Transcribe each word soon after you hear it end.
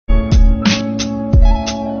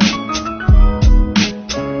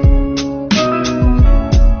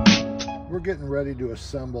ready to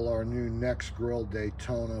assemble our new Nexgrill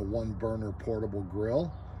Daytona one-burner portable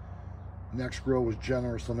grill. Nexgrill was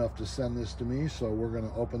generous enough to send this to me, so we're going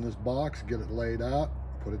to open this box, get it laid out,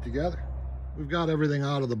 put it together. We've got everything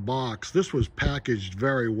out of the box. This was packaged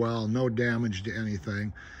very well, no damage to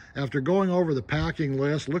anything. After going over the packing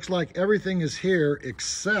list, looks like everything is here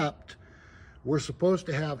except we're supposed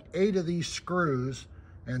to have 8 of these screws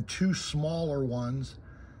and 2 smaller ones,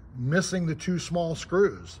 missing the 2 small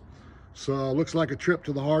screws. So it looks like a trip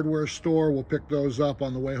to the hardware store. We'll pick those up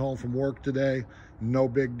on the way home from work today. No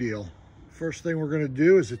big deal. First thing we're going to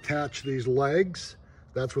do is attach these legs.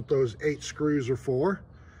 That's what those 8 screws are for.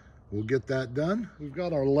 We'll get that done. We've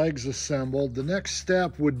got our legs assembled. The next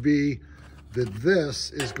step would be that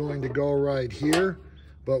this is going to go right here,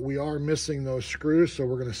 but we are missing those screws, so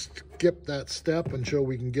we're going to skip that step until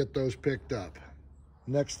we can get those picked up.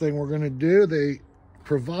 Next thing we're going to do, they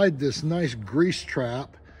provide this nice grease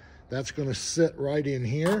trap that's going to sit right in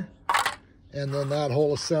here, and then that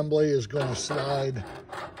whole assembly is going to slide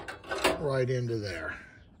right into there.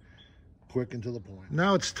 Quick and to the point.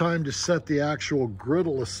 Now it's time to set the actual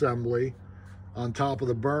griddle assembly on top of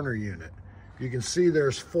the burner unit. You can see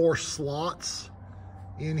there's 4 slots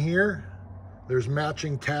in here. There's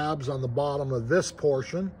matching tabs on the bottom of this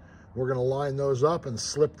portion. We're going to line those up and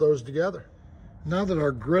slip those together. Now that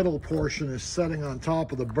our griddle portion is setting on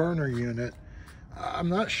top of the burner unit, I'm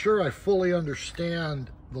not sure I fully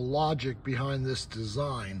understand the logic behind this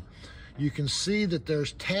design. You can see that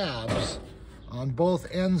there's tabs on both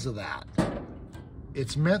ends of that.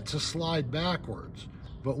 It's meant to slide backwards,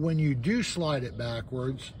 but when you do slide it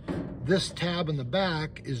backwards, this tab in the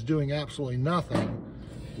back is doing absolutely nothing,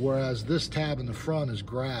 whereas this tab in the front is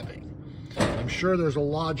grabbing. I'm sure there's a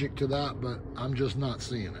logic to that, but I'm just not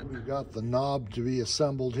seeing it. We've got the knob to be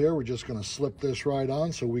assembled here. We're just going to slip this right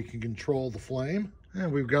on so we can control the flame.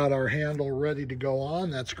 And we've got our handle ready to go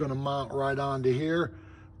on. That's going to mount right onto here.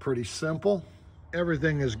 Pretty simple.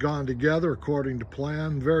 Everything has gone together according to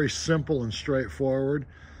plan. Very simple and straightforward.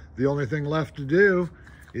 The only thing left to do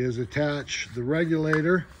is attach the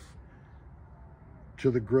regulator to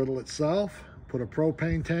the griddle itself, put a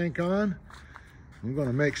propane tank on. I'm going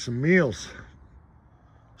to make some meals.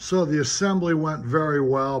 So the assembly went very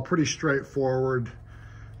well, pretty straightforward.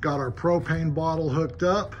 Got our propane bottle hooked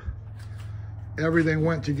up. Everything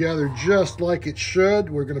went together just like it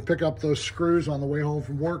should. We're going to pick up those screws on the way home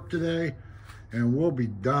from work today, and we'll be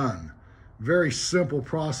done. Very simple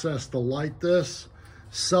process to light this.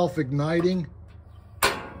 Self-igniting,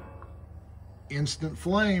 instant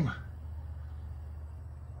flame.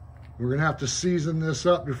 We're going to have to season this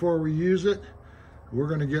up before we use it. We're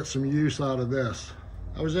going to get some use out of this.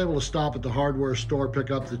 I was able to stop at the hardware store, pick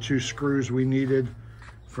up the 2 screws we needed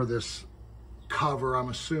for this cover. I'm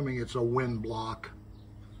assuming it's a wind block.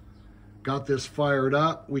 Got this fired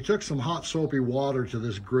up. We took some hot soapy water to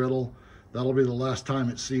this griddle. That'll be the last time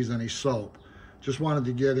it sees any soap. Just wanted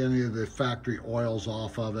to get any of the factory oils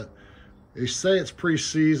off of it. They say it's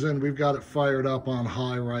pre-seasoned. We've got it fired up on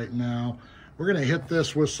high right now. We're going to hit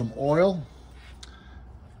this with some oil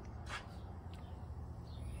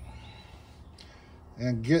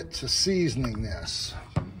and get to seasoning this.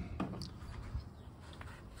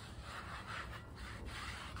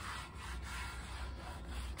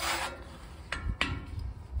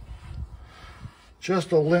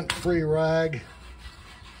 Just a lint-free rag.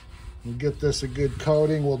 We'll get this a good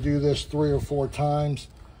coating. We'll do this 3 or 4 times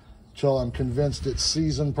until I'm convinced it's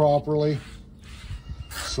seasoned properly.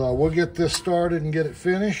 So we'll get this started and get it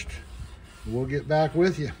finished. We'll get back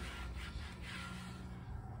with you.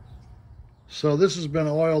 So this has been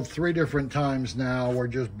oiled 3 different times now. We're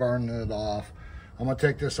just burning it off. I'm gonna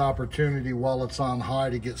take this opportunity while it's on high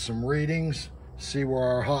to get some readings, see where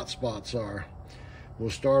our hot spots are. We'll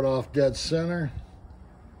start off dead center.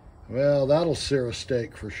 Well, that'll sear a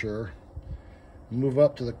steak for sure. Move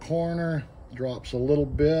up to the corner, drops a little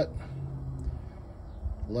bit.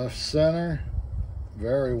 Left center,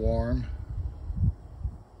 very warm.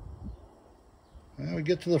 And we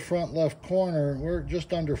get to the front left corner, we're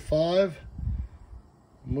just under 5.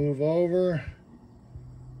 Move over,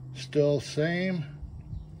 still same.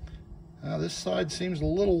 Now this side seems a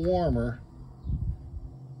little warmer.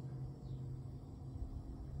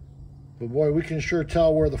 But boy, we can sure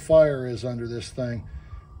tell where the fire is under this thing.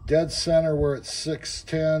 Dead center, we're at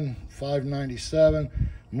 610,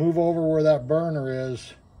 597. Move over where that burner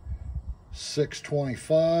is,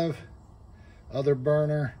 625. Other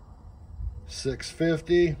burner,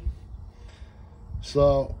 650.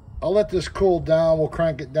 So I'll let this cool down. We'll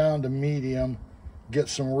crank it down to medium, get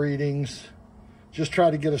some readings. Just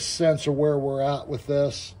try to get a sense of where we're at with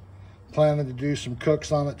this. Planning to do some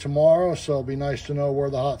cooks on it tomorrow, so it'll be nice to know where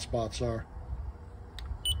the hot spots are.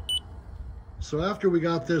 So after we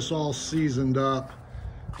got this all seasoned up,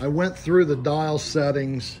 I went through the dial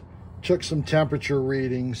settings, took some temperature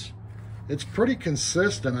readings. It's pretty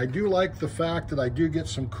consistent. I do like the fact that I do get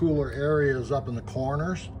some cooler areas up in the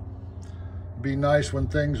corners. It'd be nice when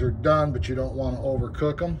things are done, but you don't want to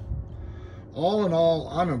overcook them. All in all,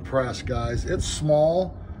 I'm impressed, guys. It's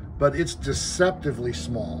small, but it's deceptively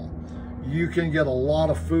small. You can get a lot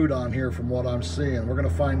of food on here from what I'm seeing. We're gonna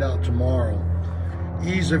find out tomorrow.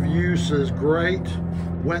 Ease of use is great.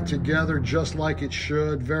 Went together just like it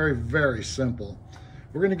should. Very, very simple.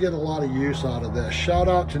 We're gonna get a lot of use out of this. Shout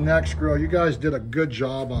out to Nexgrill. You guys did a good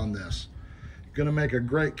job on this. Gonna make a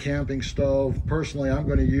great camping stove. Personally, I'm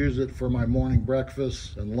gonna use it for my morning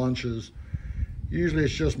breakfasts and lunches. Usually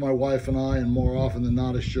it's just my wife and I, and more often than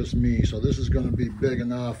not, it's just me. So this is gonna be big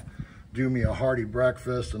enough. Do me a hearty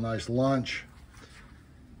breakfast, a nice lunch.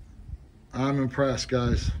 I'm impressed,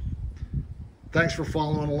 guys. Thanks for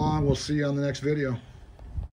following along. We'll see you on the next video.